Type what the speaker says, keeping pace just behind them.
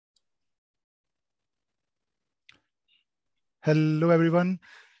Hello, everyone.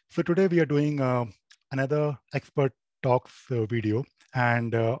 So today we are doing another expert talks video,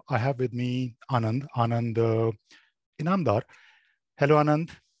 and I have with me Anand Inamdar. Hello,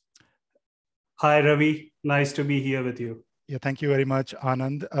 Anand. Hi, Ravi. Nice to be here with you. Yeah, thank you very much,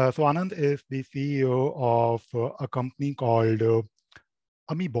 Anand. So Anand is the CEO of a company called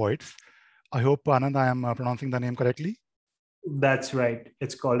Amoeboids. I hope, Anand, I am pronouncing the name correctly. That's right.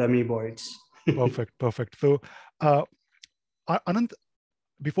 It's called Amoeboids. Perfect, perfect. So, Anand,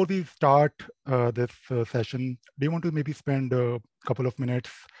 before we start this session, do you want to maybe spend a couple of minutes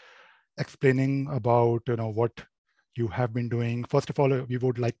explaining about what you have been doing? First of all, we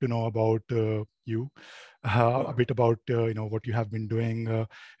would like to know about you, a bit about what you have been doing,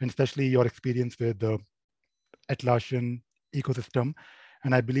 and especially your experience with the Atlassian ecosystem.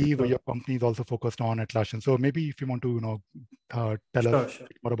 And I believe your company is also focused on Atlassian. So maybe if you want to tell us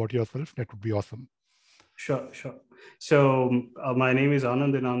more about yourself, that would be awesome. Sure. So my name is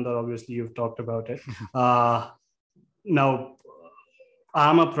Anand Inamdar. Obviously, you've talked about it. Now,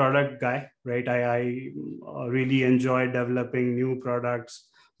 I'm a product guy, right? I really enjoy developing new products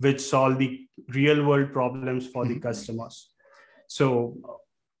which solve the real world problems for the customers. So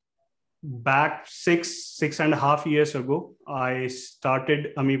back six and a half years ago, I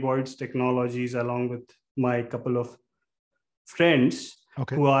started Amoeboids Technologies along with my couple of friends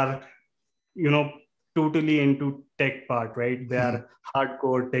who are, totally into tech part, right? They are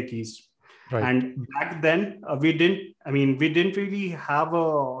hardcore techies. Right. And back then we didn't really have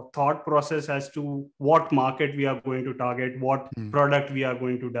a thought process as to what market we are going to target, what product we are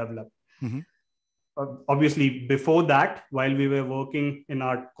going to develop. Obviously, before that, while we were working in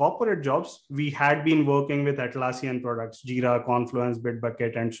our corporate jobs, we had been working with Atlassian products, Jira, Confluence,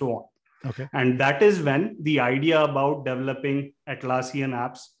 Bitbucket, and so on. Okay. And that is when the idea about developing Atlassian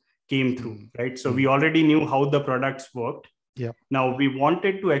apps came through, right? So we already knew how the products worked. Yeah. Now we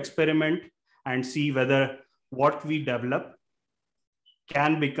wanted to experiment and see whether what we develop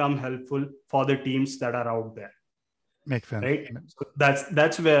can become helpful for the teams that are out there. Makes sense. Right. So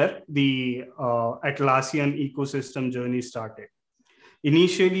that's where the Atlassian ecosystem journey started.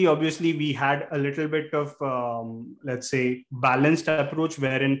 Initially, obviously, we had a little bit of, let's say, balanced approach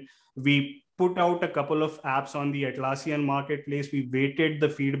wherein we put out a couple of apps on the Atlassian marketplace. We waited the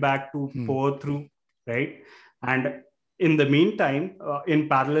feedback to pour through, right? And in the meantime, in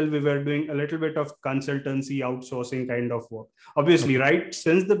parallel, we were doing a little bit of consultancy, outsourcing kind of work. Obviously, right,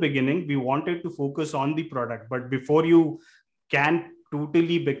 since the beginning, we wanted to focus on the product. But before you can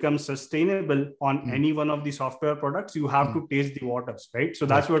totally become sustainable on any one of the software products, you have to taste the waters, right? So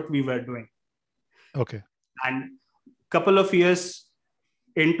that's what we were doing. Okay. And a couple of years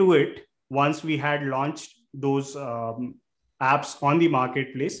into it, once we had launched those apps on the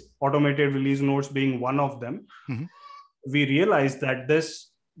marketplace, automated release notes being one of them, we realized that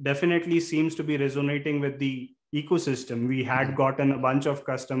this definitely seems to be resonating with the ecosystem. We had gotten a bunch of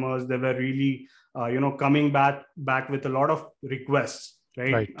customers. They were really, coming back with a lot of requests,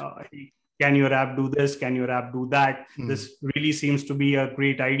 right? Can your app do this? Can your app do that? This really seems to be a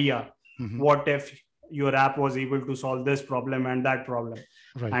great idea. What if your app was able to solve this problem and that problem?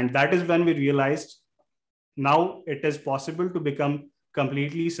 Right. And that is when we realized now it is possible to become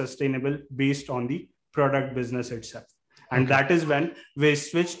completely sustainable based on the product business itself. And that is when we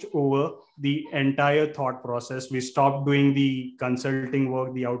switched over the entire thought process. We stopped doing the consulting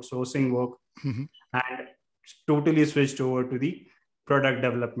work, the outsourcing work, and totally switched over to the product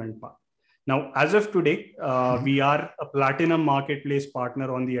development part. Now, as of today, we are a platinum marketplace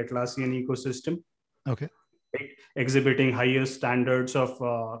partner on the Atlassian ecosystem. Okay. Exhibiting higher standards of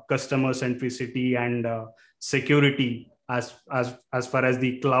customer centricity and security as far as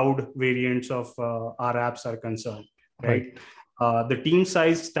the cloud variants of our apps are concerned. Right. The team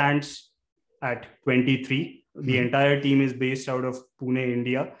size stands at 23. The entire team is based out of Pune,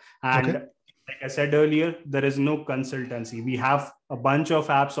 India. And like I said earlier, there is no consultancy. We have a bunch of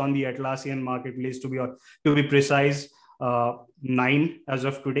apps on the Atlassian marketplace, to be precise, 9 as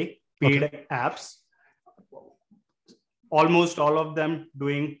of today, paid apps. Almost all of them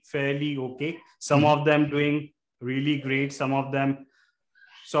doing fairly okay. Some of them doing really great. Some of them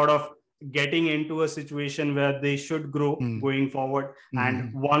sort of getting into a situation where they should grow going forward,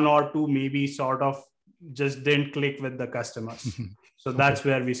 and one or two maybe sort of just didn't click with the customers. So that's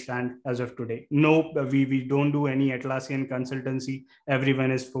where we stand as of today. No, we don't do any Atlassian consultancy.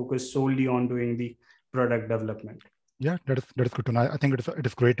 Everyone is focused solely on doing the product development. Yeah, that is good to know. I think it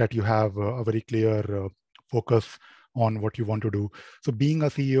is great that you have a very clear focus on what you want to do. So being a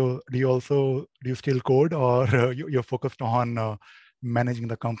CEO, do you still code, or you're focused on managing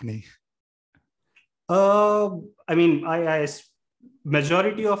the company? I mean,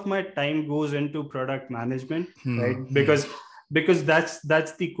 majority of my time goes into product management, right? Because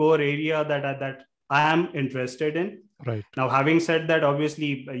that's the core area that I am interested in. Right. Now, having said that,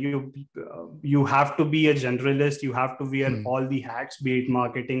 obviously you have to be a generalist. You have to wear all the hats, be it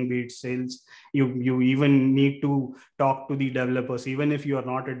marketing, be it sales. You even need to talk to the developers, even if you are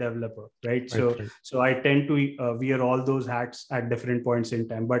not a developer, right? So I tend to wear all those hats at different points in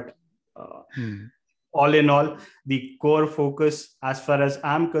time. But all in all, the core focus, as far as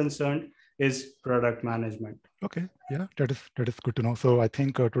I'm concerned, is product management. Okay, yeah, that is good to know. So I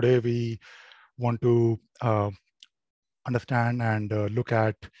think today we want to understand and look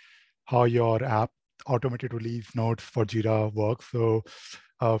at how your app automated release notes for Jira works. So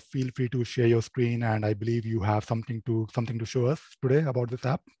feel free to share your screen, and I believe you have something to show us today about this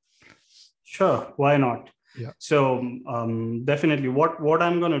app. Sure, why not? Yeah. So definitely, what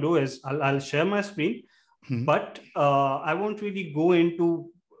I'm going to do is I'll share my screen, but I won't really go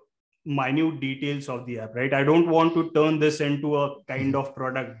into minute details of the app, right? I don't want to turn this into a kind of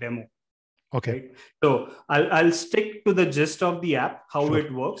product demo. Okay. Right? So I'll stick to the gist of the app, how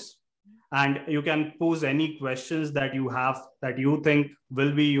it works, and you can pose any questions that you have that you think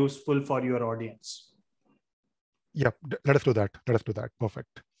will be useful for your audience. Yep, let us do that.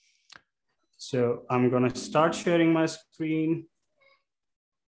 Perfect. So I'm going to start sharing my screen.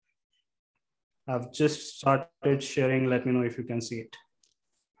 I've just started sharing. Let me know if you can see it.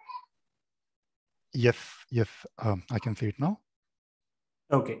 Yes, I can see it now.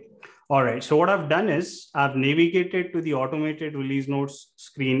 Okay. All right. So what I've done is I've navigated to the automated release notes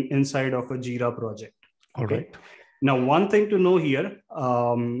screen inside of a Jira project. All right. Now, one thing to know here,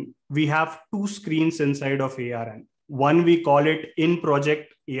 we have two screens inside of ARN. One, we call it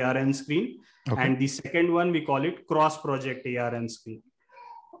in-project ARN screen. And the second one, we call it cross-project ARN screen.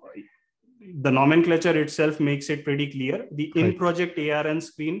 The nomenclature itself makes it pretty clear. The in-project ARN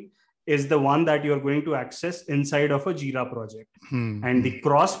screen is the one that you're going to access inside of a Jira project. And the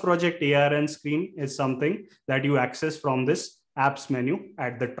cross-project ARN screen is something that you access from this apps menu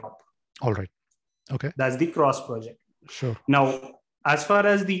at the top. All right. Okay. That's the cross project. Sure. Now, as far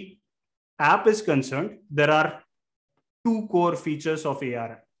as the app is concerned, there are two core features of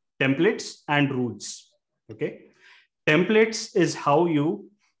ARN: templates and rules. Okay. Templates is how you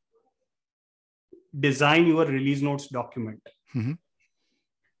design your release notes document.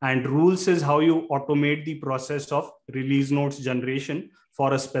 And rules is how you automate the process of release notes generation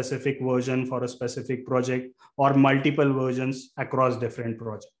for a specific version, for a specific project, or multiple versions across different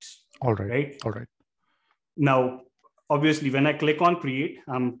projects. All right. Now, obviously, when I click on create,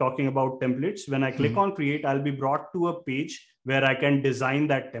 I'm talking about templates. When I click on create, I'll be brought to a page where I can design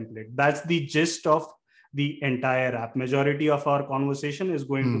that template. That's the gist of the entire app. Majority of our conversation is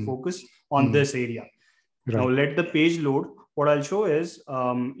going to focus on this area. Now, let the page load. What I'll show is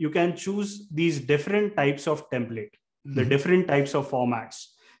you can choose these different types of template, the different types of formats.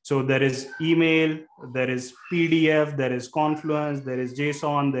 So there is email, there is PDF, there is Confluence, there is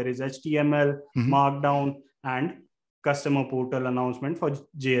JSON, there is HTML, Markdown, and customer portal announcement for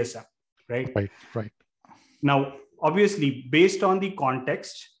JSM, right? Right. Now, obviously, based on the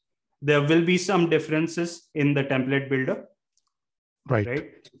context, there will be some differences in the template builder.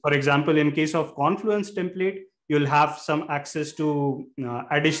 Right. For example, in case of Confluence template, you'll have some access to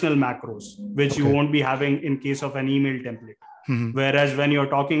additional macros, which you won't be having in case of an email template. Whereas when you're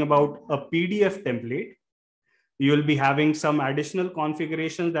talking about a PDF template, you'll be having some additional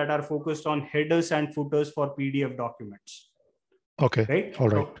configurations that are focused on headers and footers for PDF documents. Okay. Right. All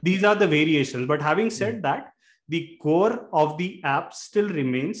right. So these are the variations. But having said that, the core of the app still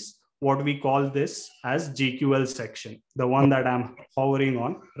remains what we call this as JQL section, the one that I'm hovering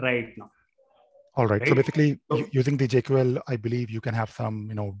on right now. All right. So basically, using the JQL, I believe you can have some,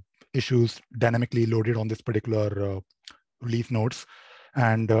 issues dynamically loaded on this particular release notes.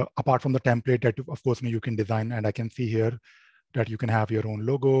 And apart from the template that, of course, you can design, and I can see here that you can have your own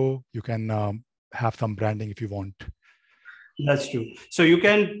logo. You can have some branding if you want. That's true. So you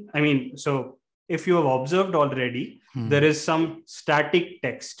can, so if you have observed already, there is some static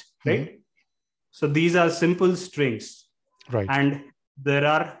text, right? So these are simple strings. Right. And there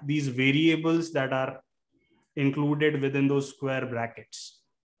are these variables that are included within those square brackets.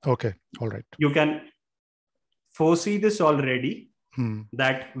 Okay. All right. You can foresee this already,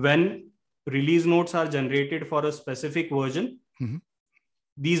 that when release notes are generated for a specific version,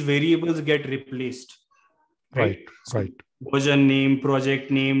 these variables get replaced. Right. So version name,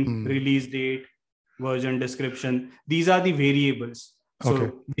 project name, release date, version description. These are the variables.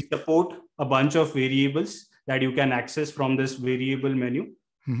 So we support a bunch of variables that you can access from this variable menu.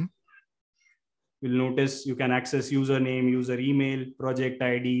 you'll notice you can access username, user email, project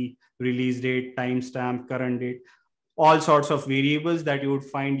ID, release date, timestamp, current date, all sorts of variables that you would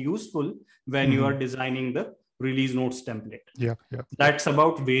find useful when you are designing the release notes template. That's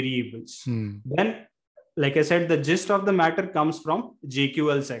about variables. Then, like I said, the gist of the matter comes from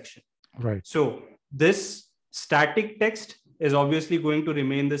JQL section. Right. So this static text is obviously going to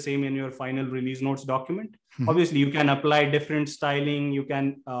remain the same in your final release notes document. Obviously, you can apply different styling. You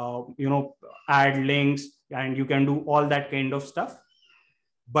can, add links, and you can do all that kind of stuff.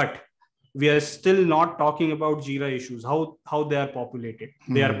 But we are still not talking about Jira issues, how they are populated.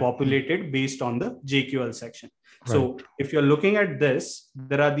 They are populated based on the JQL section. Right. So if you're looking at this,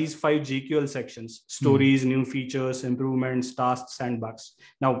 there are these 5 JQL sections: stories, new features, improvements, tasks, and bugs.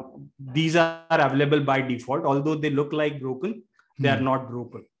 Now, these are available by default. Although they look like broken, they are not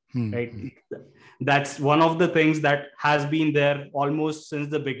broken. Right. That's one of the things that has been there almost since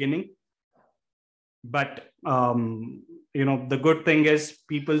the beginning. But the good thing is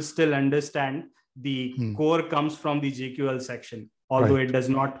people still understand the core comes from the JQL section, although it does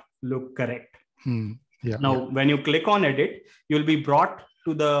not look correct. Now, when you click on edit, you'll be brought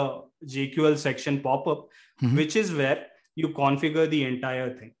to the JQL section pop-up, which is where you configure the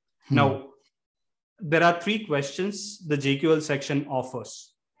entire thing. Now, there are 3 questions the JQL section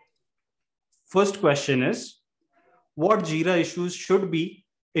offers. First question is, what Jira issues should be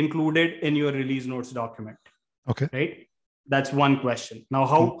included in your release notes document? Okay. Right? That's one question. Now,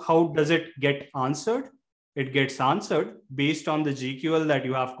 how does it get answered? It gets answered based on the JQL that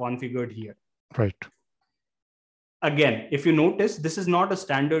you have configured here. Right. Again, if you notice, this is not a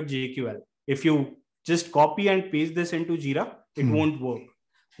standard JQL. If you just copy and paste this into Jira, it won't work.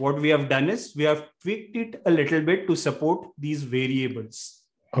 What we have done is we have tweaked it a little bit to support these variables.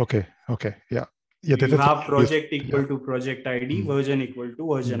 Okay. Yeah. You have project equal to project ID, version equal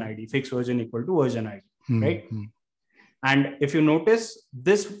to version ID, fixed version equal to version ID, right? And if you notice,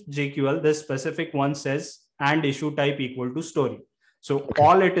 this JQL, this specific one says, and issue type equal to story. So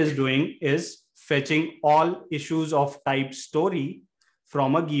all it is doing is fetching all issues of type story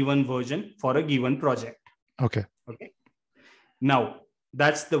from a given version for a given project. Okay. Now,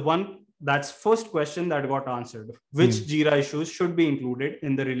 that's first question that got answered. Which Jira issues should be included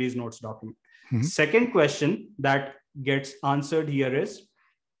in the release notes document? Second question that gets answered here is,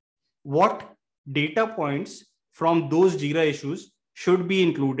 what data points from those Jira issues should be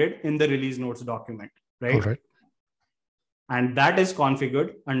included in the release notes document, right? All right. And that is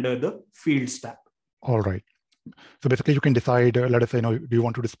configured under the fields tab. All right. So basically you can decide, let us say, do you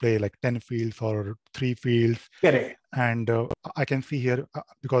want to display like 10 fields or 3 fields? Correct. And I can see here,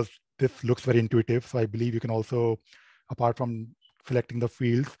 because this looks very intuitive, so I believe you can also, apart from selecting the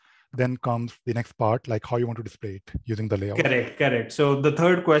fields, then comes the next part, like how you want to display it using the layout. Correct. So the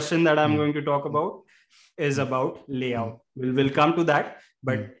third question that I'm going to talk about is about layout. We'll come to that.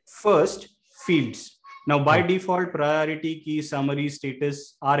 But first, fields. Now, by default, priority, key, summary,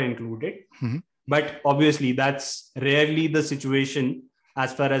 status are included. But obviously, that's rarely the situation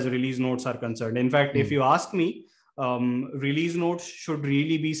as far as release notes are concerned. In fact, if you ask me, release notes should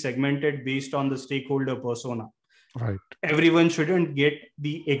really be segmented based on the stakeholder persona. Right. Everyone shouldn't get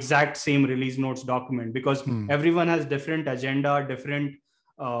the exact same release notes document, because everyone has different agenda, different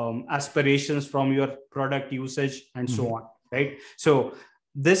aspirations from your product usage and so on, right? So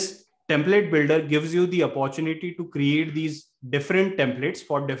this template builder gives you the opportunity to create these different templates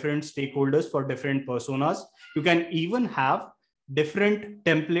for different stakeholders, for different personas. You can even have different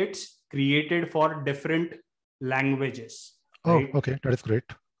templates created for different languages. Right? Oh, okay. That is great.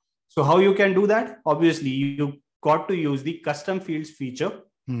 So how you can do that? Obviously, you got to use the custom fields feature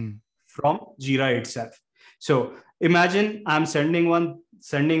from Jira itself. So imagine I'm sending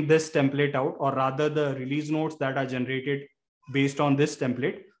this template out, or rather the release notes that are generated based on this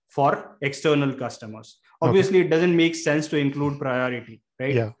template for external customers. Obviously, it doesn't make sense to include priority,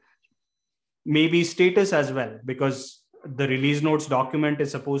 right? Yeah. Maybe status as well, because the release notes document is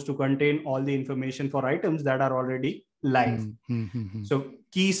supposed to contain all the information for items that are already live. So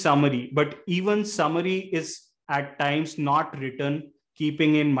key, summary, but even summary is at times not written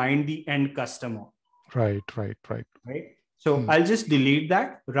keeping in mind the end customer. Right. So I'll just delete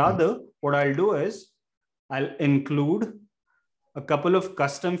that. Rather, what I'll do is I'll include a couple of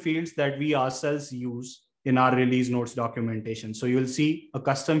custom fields that we ourselves use in our release notes documentation. So you'll see a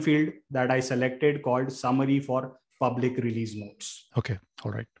custom field that I selected called summary for public release notes. Okay.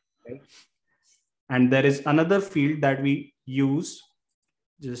 All right. And there is another field that we use.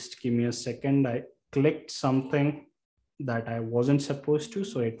 Just give me a second. I clicked something that I wasn't supposed to,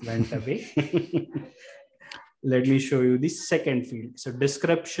 so it went away. Let me show you the second field. So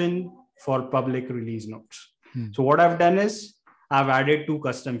description for public release notes. So what I've done is I've added 2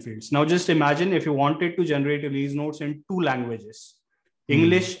 custom fields. Now just imagine if you wanted to generate release notes in 2 languages,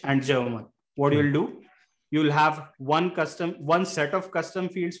 English and German. What you'll do, you'll have one set of custom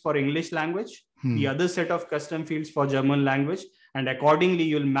fields for English language, the other set of custom fields for German language, and accordingly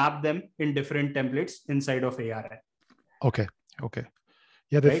you'll map them in different templates inside of ARI. Okay.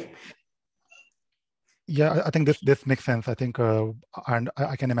 Yeah, right? Yeah, I think this makes sense. I think, and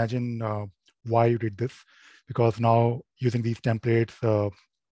I can imagine why you did this, because now using these templates,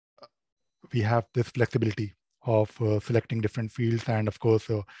 we have this flexibility of selecting different fields, and of course,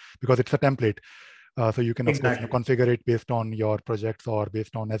 because it's a template, so you can of course configure it based on your projects or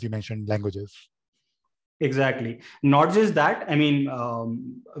based on, as you mentioned, languages. Exactly. Not just that. I mean,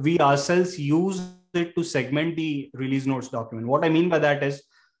 we ourselves use it to segment the release notes document. What I mean by that is,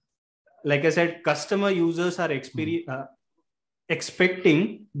 like I said, customer users are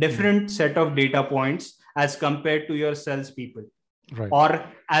expecting different set of data points as compared to your salespeople, or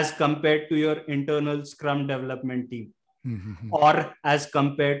as compared to your internal Scrum development team, or as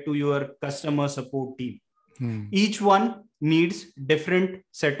compared to your customer support team. Each one needs different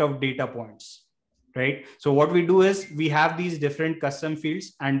set of data points, right? So what we do is we have these different custom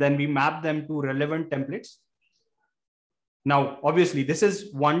fields and then we map them to relevant templates. Now, obviously, this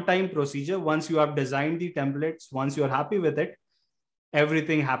is one-time procedure. Once you have designed the templates, once you're happy with it,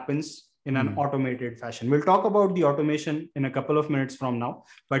 everything happens in an automated fashion. We'll talk about the automation in a couple of minutes from now,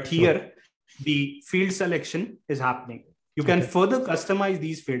 but here the field selection is happening. You can further customize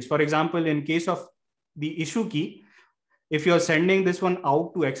these fields. For example, in case of the issue key, if you're sending this one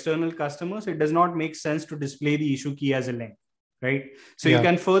out to external customers, it does not make sense to display the issue key as a link, right? So you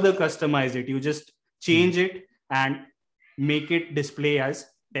can further customize it. You just change it and make it display as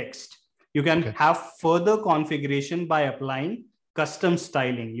text. You can have further configuration by applying custom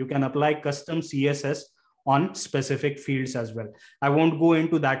styling. You can apply custom CSS on specific fields as well. I won't go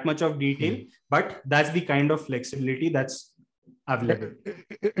into that much of detail, but that's the kind of flexibility that's available.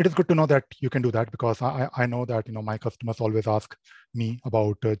 It is good to know that you can do that, because I know that my customers always ask me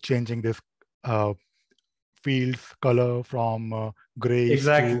about changing this fields color from grayish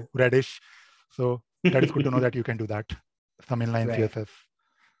to reddish. So that is good to know that you can do that. Some inline CSS.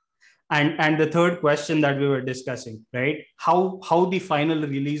 And the third question that we were discussing, right? How the final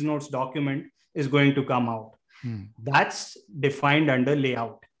release notes document is going to come out. That's defined under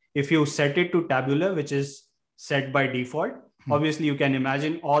layout. If you set it to tabular, which is set by default, obviously you can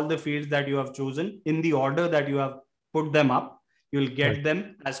imagine all the fields that you have chosen in the order that you have put them up, you'll get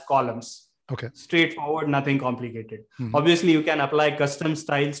them as columns. Straightforward, nothing complicated. Obviously, you can apply custom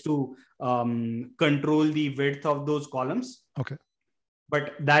styles to control the width of those columns.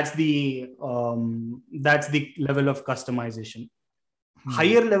 But that's the level of customization.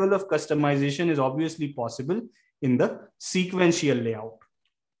 Higher level of customization is obviously possible in the sequential layout.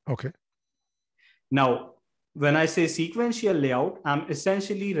 Now, when I say sequential layout, I'm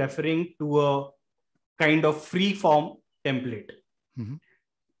essentially referring to a kind of free form template.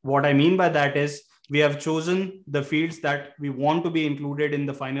 What I mean by that is we have chosen the fields that we want to be included in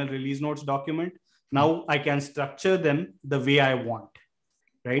the final release notes document. Now I can structure them the way I want.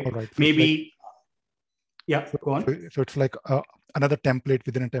 Right? So maybe, go on. So it's like another template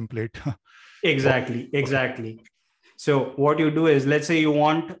within a template. Exactly. So what you do is, let's say you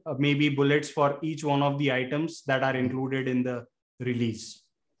want maybe bullets for each one of the items that are included in the release,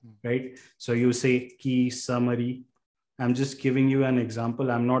 right? So you say key summary. I'm just giving you an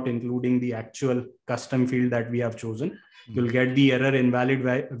example. I'm not including the actual custom field that we have chosen. You'll get the error invalid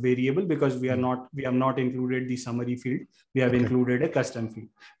variable because we have not included the summary field. We have included a custom field.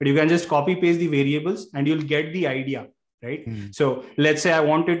 But you can just copy paste the variables and you'll get the idea, right? So let's say I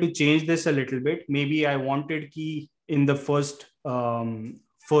wanted to change this a little bit. Maybe I wanted key in the first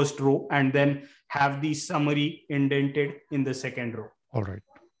row and then have the summary indented in the second row. All right.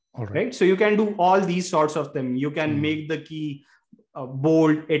 Right. So you can do all these sorts of them. You can make the key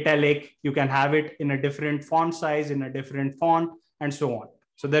bold, italic. You can have it in a different font size, in a different font, and so on.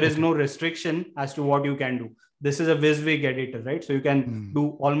 So there is no restriction as to what you can do. This is a WYSIWYG editor, right? So you can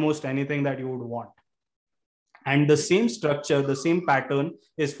do almost anything that you would want. And the same structure, the same pattern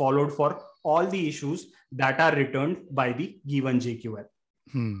is followed for all the issues that are returned by the given JQL.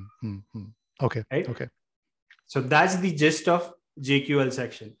 Right? So that's the gist of JQL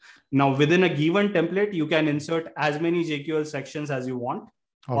section. Now, within a given template, you can insert as many JQL sections as you want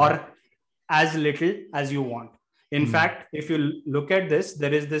or as little as you want. In fact, if you look at this,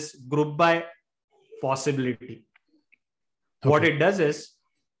 there is this group by possibility. What it does is,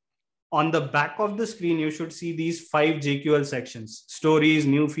 on the back of the screen, you should see these 5 JQL sections: stories,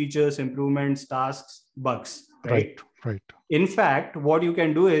 new features, improvements, tasks, bugs, right? Right. In fact, what you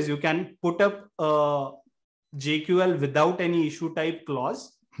can do is you can put up a JQL without any issue type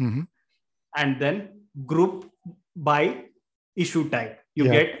clause, and then group by issue type. You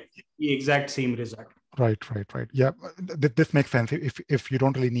get the exact same result. Right. Yeah, this makes sense. If you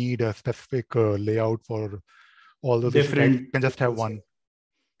don't really need a specific layout for all those different, you can just have one.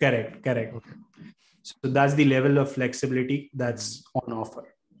 Correct. Okay. So that's the level of flexibility that's on offer.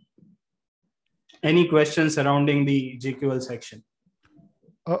 Any questions surrounding the JQL section?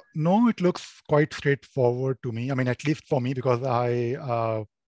 No, it looks quite straightforward to me. I mean, at least for me, because I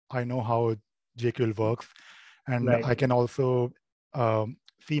know how JQL works, and I can also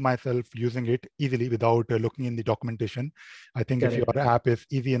see myself using it easily without looking in the documentation. I think if your app is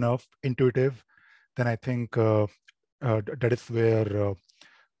easy enough, intuitive, then I think that is where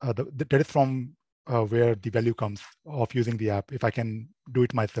that is from where the value comes of using the app, if I can do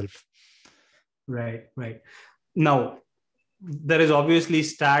it myself. Right. Now, there is obviously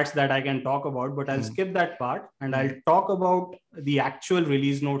stats that I can talk about, but I'll skip that part and I'll talk about the actual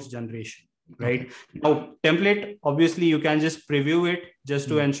release notes generation. Right. Now, template, obviously you can just preview it just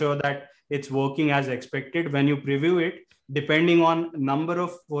to ensure that it's working as expected. When you preview it, depending on number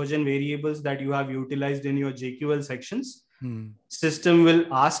of version variables that you have utilized in your JQL sections, system will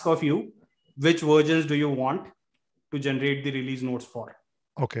ask of you which versions do you want to generate the release notes for.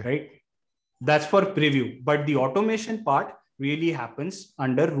 Okay. Right. That's for preview, but the automation part really happens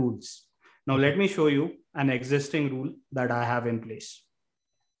under rules. Now, let me show you an existing rule that I have in place.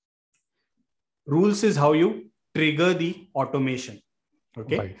 Rules is how you trigger the automation.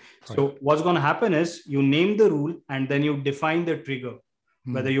 Okay. So what's going to happen is you name the rule and then you define the trigger,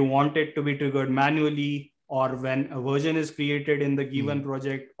 whether you want it to be triggered manually or when a version is created in the given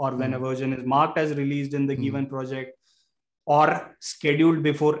project or when a version is marked as released in the given project or scheduled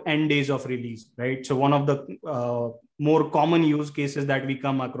before end days of release, right? So one of the more common use cases that we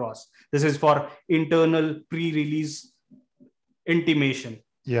come across, this is for internal pre-release intimation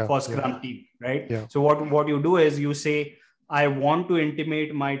for Scrum team, right? So what you do is you say, I want to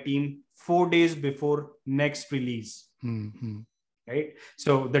intimate my team 4 days before next release, right?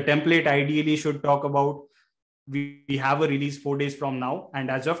 So the template ideally should talk about, we have a release 4 days from now, and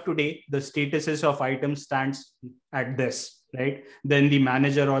as of today, the statuses of items stands at this, right? Then the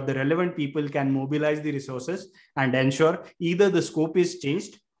manager or the relevant people can mobilize the resources and ensure either the scope is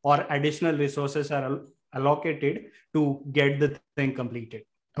changed or additional resources are allocated to get the thing completed.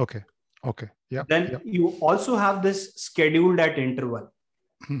 Okay. Yeah. Then you also have this scheduled at interval.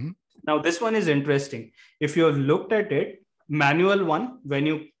 Now this one is interesting. If you have looked at it, manual one, when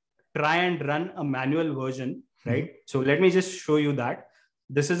you try and run a manual version, right? So let me just show you that.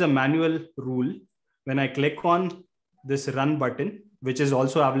 This is a manual rule. When I click on this run button, which is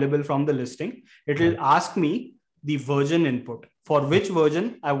also available from the listing, it will ask me the version input for which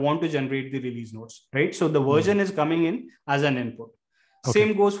version I want to generate the release notes, right? So the version is coming in as an input.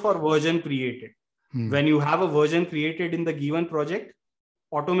 Same goes for version created. When you have a version created in the given project,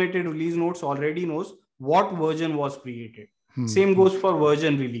 automated release notes already knows what version was created. Same goes for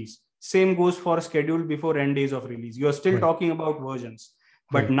version release. Same goes for scheduled before end days of release. You're still talking about versions,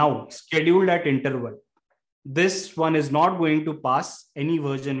 but now scheduled at interval. This one is not going to pass any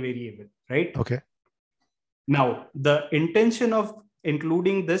version variable, right? Okay. Now, the intention of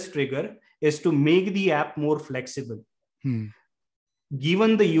including this trigger is to make the app more flexible.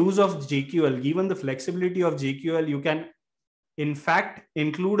 Given the use of JQL, given the flexibility of JQL, you can in fact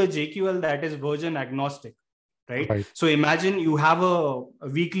include a JQL that is version agnostic. Right? So imagine you have a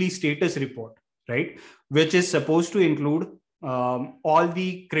weekly status report, right? Which is supposed to include all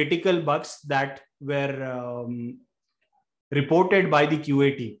the critical bugs that were reported by the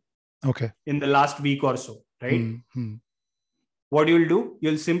QA team in the last week or so, right? What you'll do,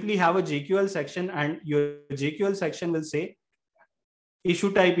 you'll simply have a JQL section and your JQL section will say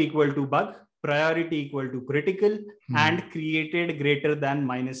issue type equal to bug, priority equal to critical, and created greater than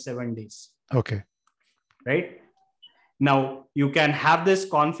 -7 days. Okay. Right? Now, you can have this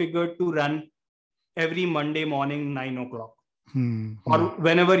configured to run every Monday morning, 9 o'clock, or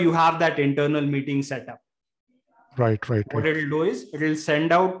whenever you have that internal meeting set up. What it'll do is it'll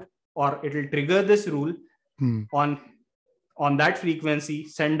send out or it'll trigger this rule on that frequency,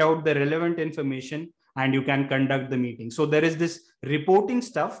 send out the relevant information, and you can conduct the meeting. So there is this reporting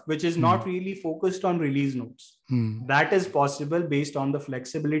stuff, which is not really focused on release notes. That is possible based on the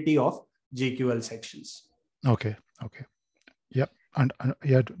flexibility of JQL sections. Okay. Yeah. And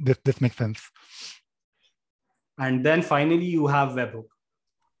yeah, this makes sense. And then finally, you have webhook.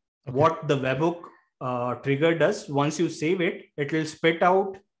 What the webhook trigger does, once you save it, it will spit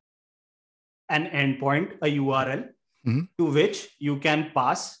out an endpoint, a URL, to which you can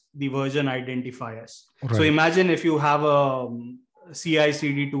pass the version identifiers. Right. So imagine if you have a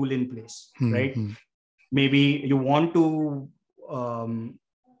CI/CD tool in place, right? Maybe you want to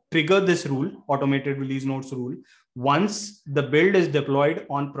trigger this rule, automated release notes rule, once the build is deployed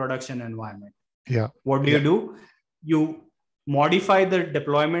on production environment. Yeah. What do you do? You modify the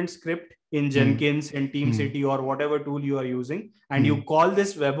deployment script in Jenkins, in TeamCity, or whatever tool you are using, and you call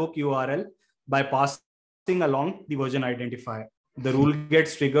this webhook URL by passing along the version identifier. The rule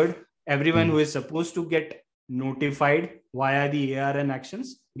gets triggered. Everyone who is supposed to get notified via the ARN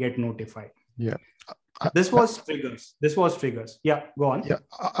actions get notified. Yeah. This was triggers. Yeah, go on. Yeah,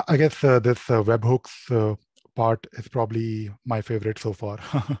 I guess this webhooks part is probably my favorite so far.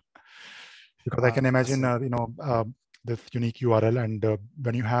 Because I can imagine, this unique URL, and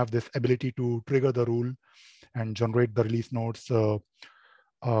when you have this ability to trigger the rule and generate the release notes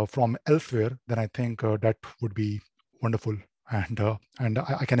from elsewhere, then I think that would be wonderful. And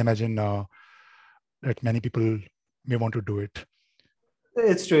I can imagine that many people may want to do it.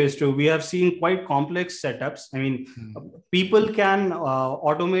 It's true. We have seen quite complex setups. I mean, people can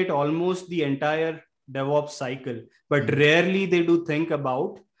automate almost the entire DevOps cycle, but rarely they do think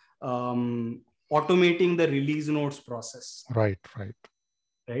about automating the release notes process. Right.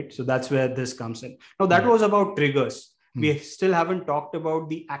 So that's where this comes in. Now, that was about triggers. We still haven't talked about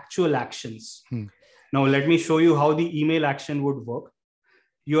the actual actions. Now, let me show you how the email action would work.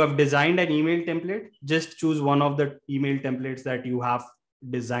 You have designed an email template. Just choose one of the email templates that you have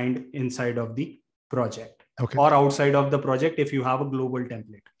designed inside of the project, or outside of the project if you have a global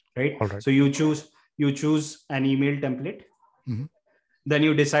template, right? So you choose an email template. Then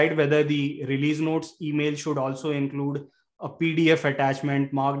you decide whether the release notes email should also include a PDF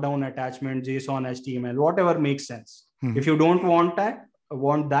attachment, markdown attachment, JSON, HTML, whatever makes sense. If you don't want that,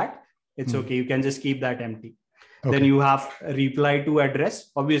 it's okay. You can just keep that empty. Then you have a reply to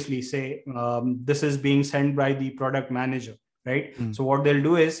address. Obviously, say this is being sent by the product manager, right? So what they'll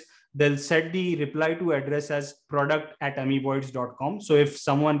do is they'll set the reply to address as product@amoeboids.com. So if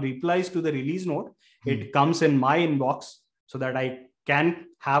someone replies to the release note, it comes in my inbox so that I can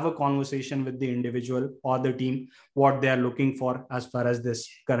have a conversation with the individual or the team, what they are looking for as far as this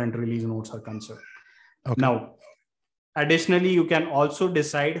current release notes are concerned. Now, additionally, you can also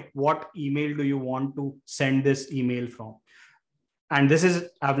decide what email do you want to send this email from. And this is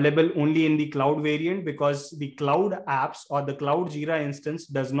available only in the cloud variant, because the cloud apps or the cloud Jira instance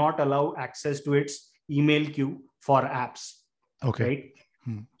does not allow access to its email queue for apps. Right?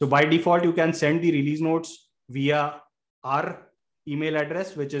 So by default, you can send the release notes via our email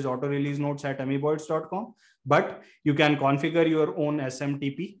address, which is autoreleasenotes@amoeboids.com. But you can configure your own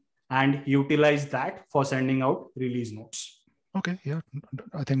SMTP and utilize that for sending out release notes. Okay, yeah,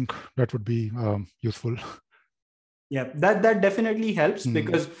 I think that would be useful. Yeah, that definitely helps,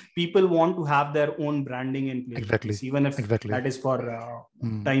 because people want to have their own branding in place, even if that is for a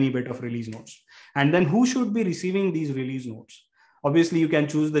tiny bit of release notes. And then who should be receiving these release notes? Obviously, you can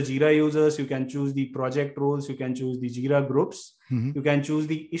choose the Jira users, you can choose the project roles, you can choose the Jira groups, you can choose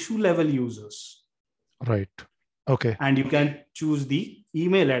the issue level users. Right. Okay. And you can choose the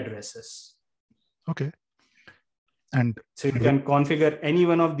email addresses. Okay. And so you can configure any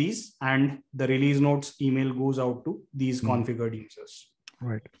one of these, and the release notes email goes out to these configured users.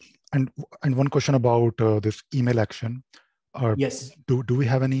 Right. And one question about this email action. Yes. Do we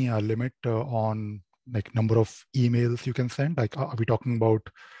have any limit on like number of emails you can send? Like, are we talking about?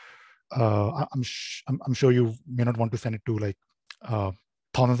 I'm sure you may not want to send it to like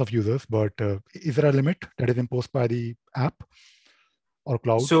thousands of users, but is there a limit that is imposed by the app or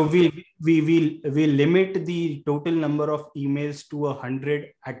cloud? So we limit the total number of emails to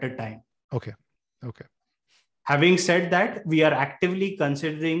 100 at a time. Okay. Having said that, we are actively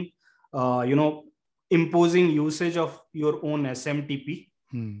considering, imposing usage of your own SMTP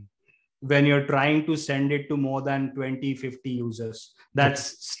when you're trying to send it to more than 20-50 users. That's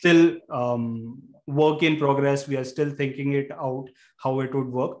still work in progress. We are still thinking it out how it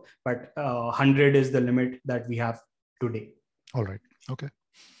would work, but 100 is the limit that we have today. All right. Okay.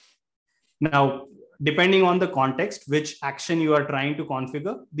 Now, depending on the context, which action you are trying to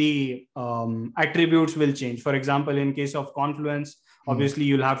configure, the attributes will change. For example, in case of Confluence, obviously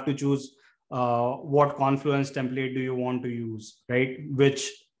you'll have to choose what Confluence template do you want to use, right?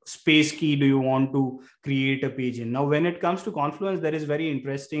 Which space key do you want to create a page in? Now, when it comes to Confluence, there is very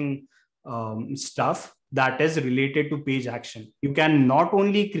interesting stuff that is related to page action. You can not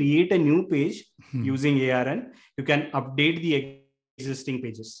only create a new page using ARN, you can update the existing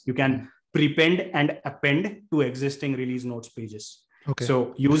pages. You can prepend and append to existing release notes pages. Okay.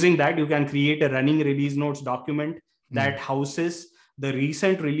 So using that, you can create a running release notes document that houses the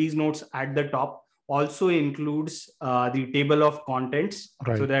recent release notes at the top. Also includes the table of contents,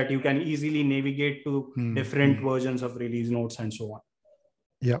 so that you can easily navigate to different versions of release notes and so on.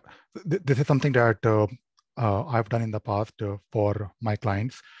 Yeah, this is something that I've done in the past for my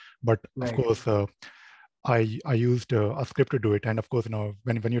clients, but of course, I used a script to do it. And of course,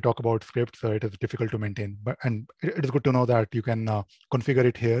 when you talk about scripts, it is difficult to maintain. And it is good to know that you can configure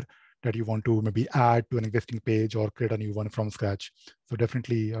it here, that you want to maybe add to an existing page or create a new one from scratch. So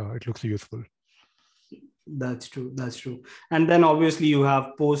definitely, it looks useful. That's true. That's true. And then obviously you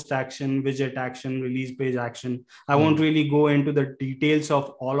have post action, widget action, release page action. I won't really go into the details of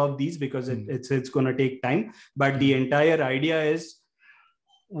all of these because it's going to take time. But the entire idea is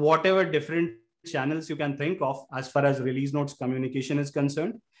whatever different channels you can think of as far as release notes communication is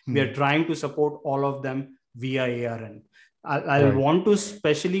concerned, we are trying to support all of them via ARN. I'll want to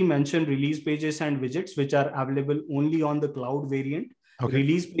specially mention release pages and widgets, which are available only on the cloud variant.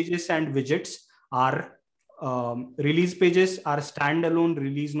 Release pages and widgets are release pages are standalone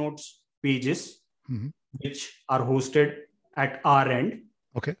release notes pages, which are hosted at our end.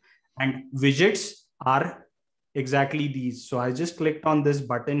 And widgets are exactly these. So I just clicked on this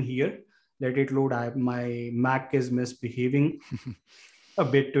button here. Let it load. My Mac is misbehaving a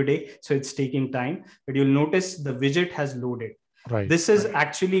bit today, so it's taking time. But you'll notice the widget has loaded. This is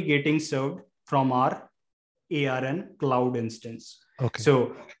actually getting served from our ARN cloud instance.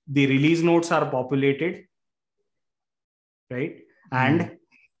 So the release notes are populated, right? And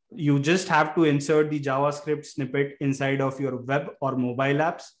you just have to insert the JavaScript snippet inside of your web or mobile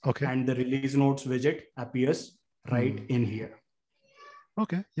apps, and the release notes widget appears right in here.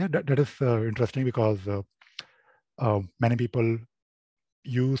 Okay, yeah, that is interesting because many people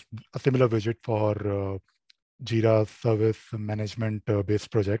use a similar widget for Jira service management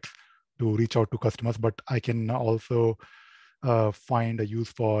based projects to reach out to customers, but I can also find a use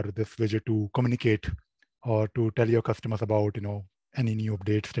for this widget to communicate or to tell your customers about any new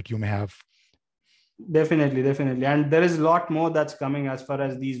updates that you may have. Definitely. And there is a lot more that's coming as far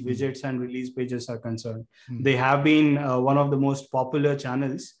as these widgets and release pages are concerned. They have been one of the most popular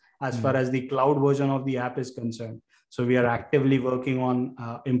channels as far as the cloud version of the app is concerned. So we are actively working on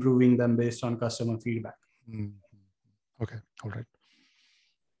improving them based on customer feedback. Okay, all right.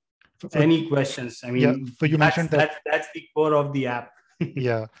 So any questions? I mean, so you mentioned that's the core of the app.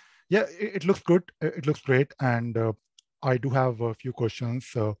 Yeah, it looks good. It looks great. And I do have a few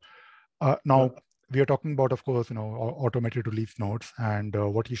questions. Now, we are talking about, of course, automated release notes, and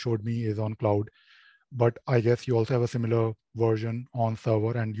what you showed me is on cloud. But I guess you also have a similar version on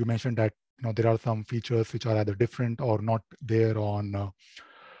server, and you mentioned that there are some features which are either different or not there on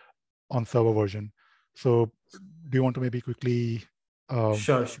server version. So, do you want to maybe quickly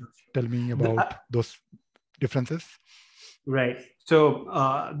sure. tell me about those differences? Right.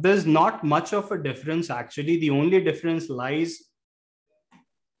 So there's not much of a difference actually. The only difference lies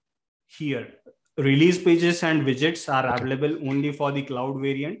here. Release pages and widgets are available only for the cloud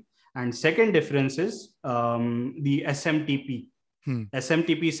variant. And second difference is the SMTP.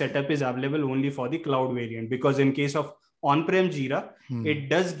 SMTP setup is available only for the cloud variant, because in case of on-prem Jira, it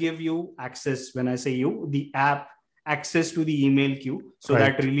does give you access. When I say you, the app access to the email queue, so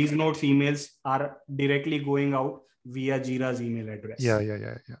that release notes emails are directly going out via Jira's email address.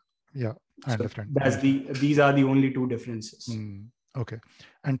 Yeah. I understand. These are the only two differences. Okay.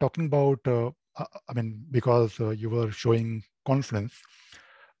 And talking about, because you were showing Confluence.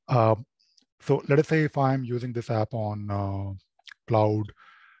 So let us say if I'm using this app on cloud,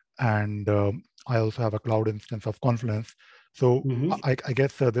 and I also have a cloud instance of Confluence. So I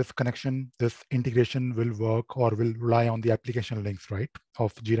guess this integration will work or will rely on the application links, right,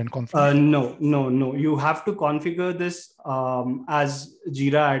 of Jira and Confluence? No. You have to configure this as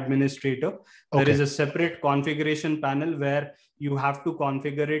Jira administrator. There is a separate configuration panel where you have to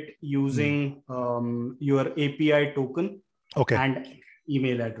configure it using your API token and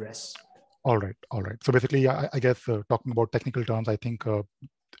email address. All right. So basically, I guess talking about technical terms, I think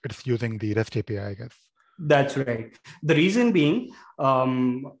it's using the REST API, I guess. That's right. The reason being,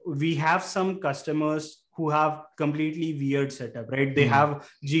 we have some customers who have completely weird setup, right? They have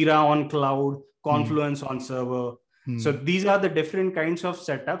Jira on cloud, Confluence on server. So these are the different kinds of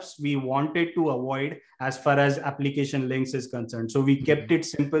setups we wanted to avoid as far as application links is concerned. So we kept it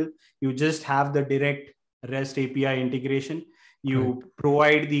simple. You just have the direct REST API integration. You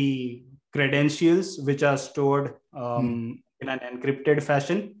provide the credentials, which are stored in an encrypted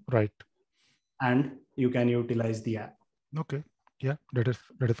fashion. Right. And you can utilize the app. Okay. Yeah, that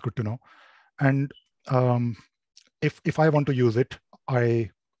is good to know. And if I want to use it,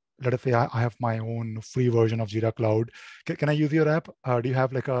 let us say I have my own free version of Jira Cloud. Can I use your app? Do you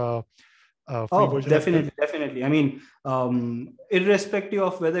have like a free Oh, version as well? definitely. I mean, irrespective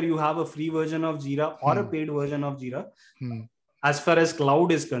of whether you have a free version of Jira or a paid version of Jira, as far as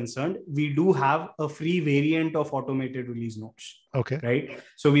cloud is concerned, we do have a free variant of automated release notes. Okay. Right.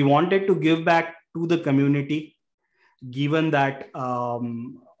 So we wanted to give back to the community, given that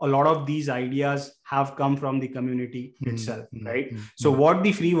a lot of these ideas have come from the community itself. Right. So what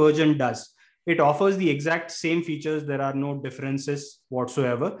the free version does, it offers the exact same features. There are no differences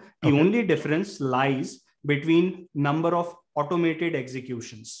whatsoever. The only difference lies between number of automated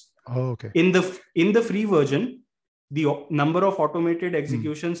executions. Oh, okay. In the free version, the number of automated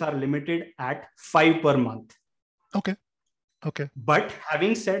executions are limited at 5 per month. Okay. But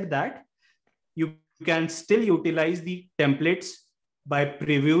having said that, you can still utilize the templates by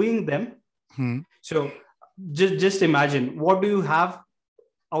previewing them. So just imagine, what do you have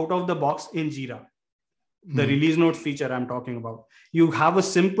out of the box in Jira? The release notes feature I'm talking about. You have a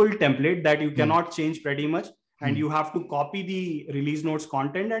simple template that you cannot change pretty much, and you have to copy the release notes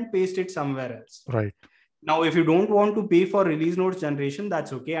content and paste it somewhere else. Right. Now, if you don't want to pay for release notes generation,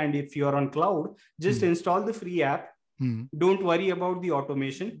 that's okay. And if you're on cloud, just install the free app. Don't worry about the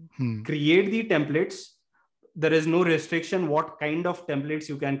automation. Create the templates. There is no restriction what kind of templates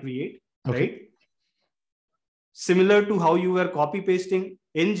you can create, right? Similar to how you were copy pasting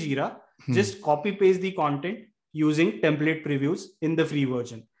in Jira, just copy paste the content using template previews in the free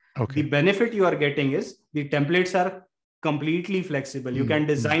version. The benefit you are getting is the templates are completely flexible. You can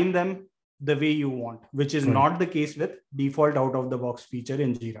design them the way you want, which is not the case with default out of the box feature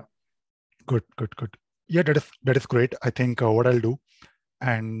in Jira. Good. Yeah, that is great. I think what I'll do,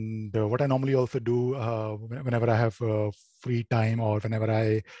 and what I normally also do whenever I have free time or whenever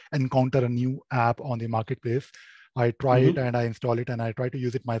I encounter a new app on the marketplace, I try it and I install it and I try to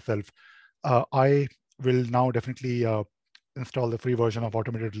use it myself. I will now definitely install the free version of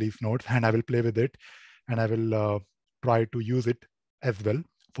automated release notes, and I will play with it, and I will try to use it as well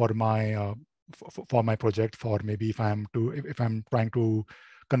for my project. For maybe if I'm trying to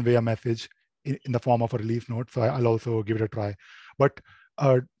convey a message in the form of a release note, so I'll also give it a try. But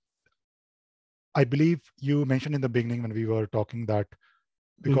I believe you mentioned in the beginning when we were talking that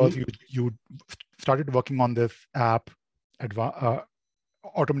because you started working on this app,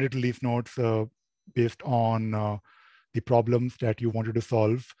 automated release notes based on the problems that you wanted to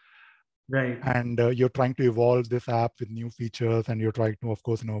solve. Right. And you're trying to evolve this app with new features, and you're trying to, of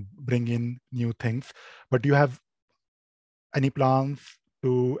course, bring in new things. But do you have any plans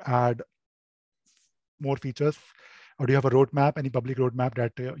to add more features, or do you have a roadmap, any public roadmap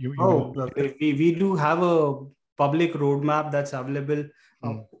that you know? We do have a public roadmap that's available,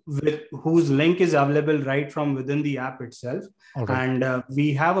 with whose link is available right from within the app itself. And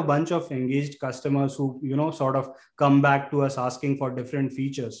we have a bunch of engaged customers who sort of come back to us asking for different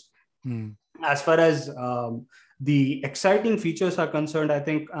features. As far as the exciting features are concerned, I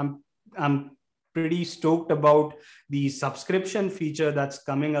think I'm pretty stoked about the subscription feature that's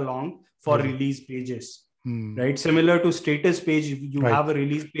coming along for release pages. Right, similar to status page, you have a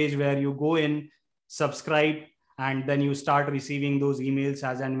release page where you go in, subscribe, and then you start receiving those emails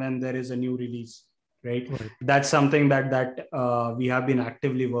as and when there is a new release. Right. That's something that we have been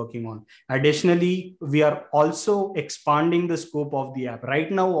actively working on. Additionally, we are also expanding the scope of the app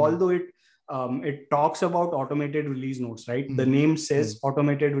right now. Although it talks about automated release notes, right? The name says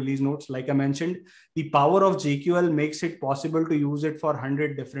automated release notes. Like I mentioned, the power of JQL makes it possible to use it for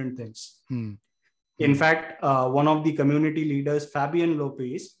 100 different things. In fact, one of the community leaders, Fabian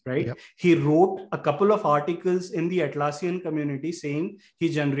Lopez, right? He wrote a couple of articles in the Atlassian community saying he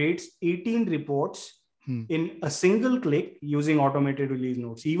generates 18 reports in a single click using automated release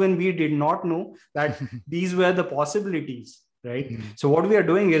notes. Even we did not know that these were the possibilities, right? So what we are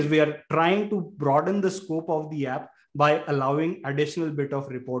doing is we are trying to broaden the scope of the app by allowing additional bit of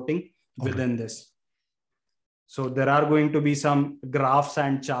reporting within this. So there are going to be some graphs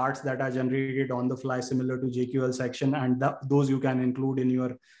and charts that are generated on the fly, similar to JQL section, and those you can include in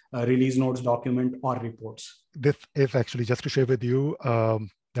your release notes document or reports. This is actually, just to share with you,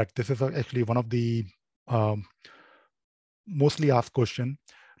 that this is actually one of the mostly asked question,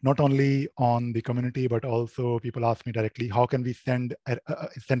 not only on the community, but also people ask me directly, how can we send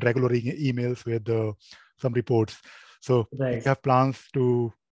regular emails with some reports? So if you have plans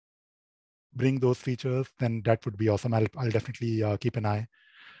to bring those features, then that would be awesome. I'll definitely keep an eye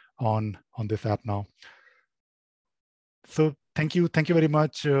on this app now. So thank you very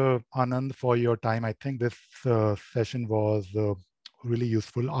much, Anand, for your time. I think this session was really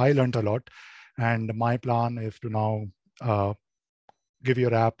useful. I learned a lot, and my plan is to now give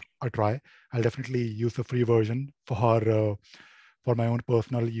your app a try. I'll definitely use the free version for my own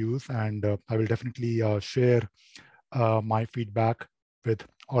personal use, and I will definitely share my feedback with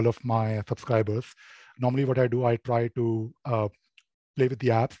all of my subscribers. Normally, what I do, I try to play with the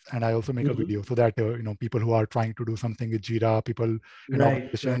apps, and I also make a video so that people who are trying to do something with Jira, people and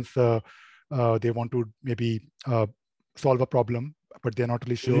organizations, they want to maybe solve a problem, but they're not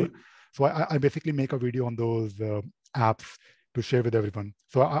really sure. So I basically make a video on those apps to share with everyone.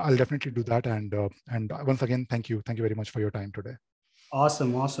 So I'll definitely do that. And once again, thank you very much for your time today.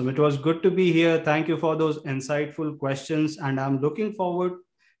 Awesome. It was good to be here. Thank you for those insightful questions. And I'm looking forward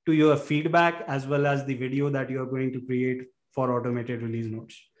to your feedback as well as the video that you're going to create for automated release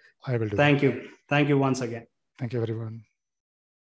notes. I will do. Thank you. Thank you once again. Thank you, everyone.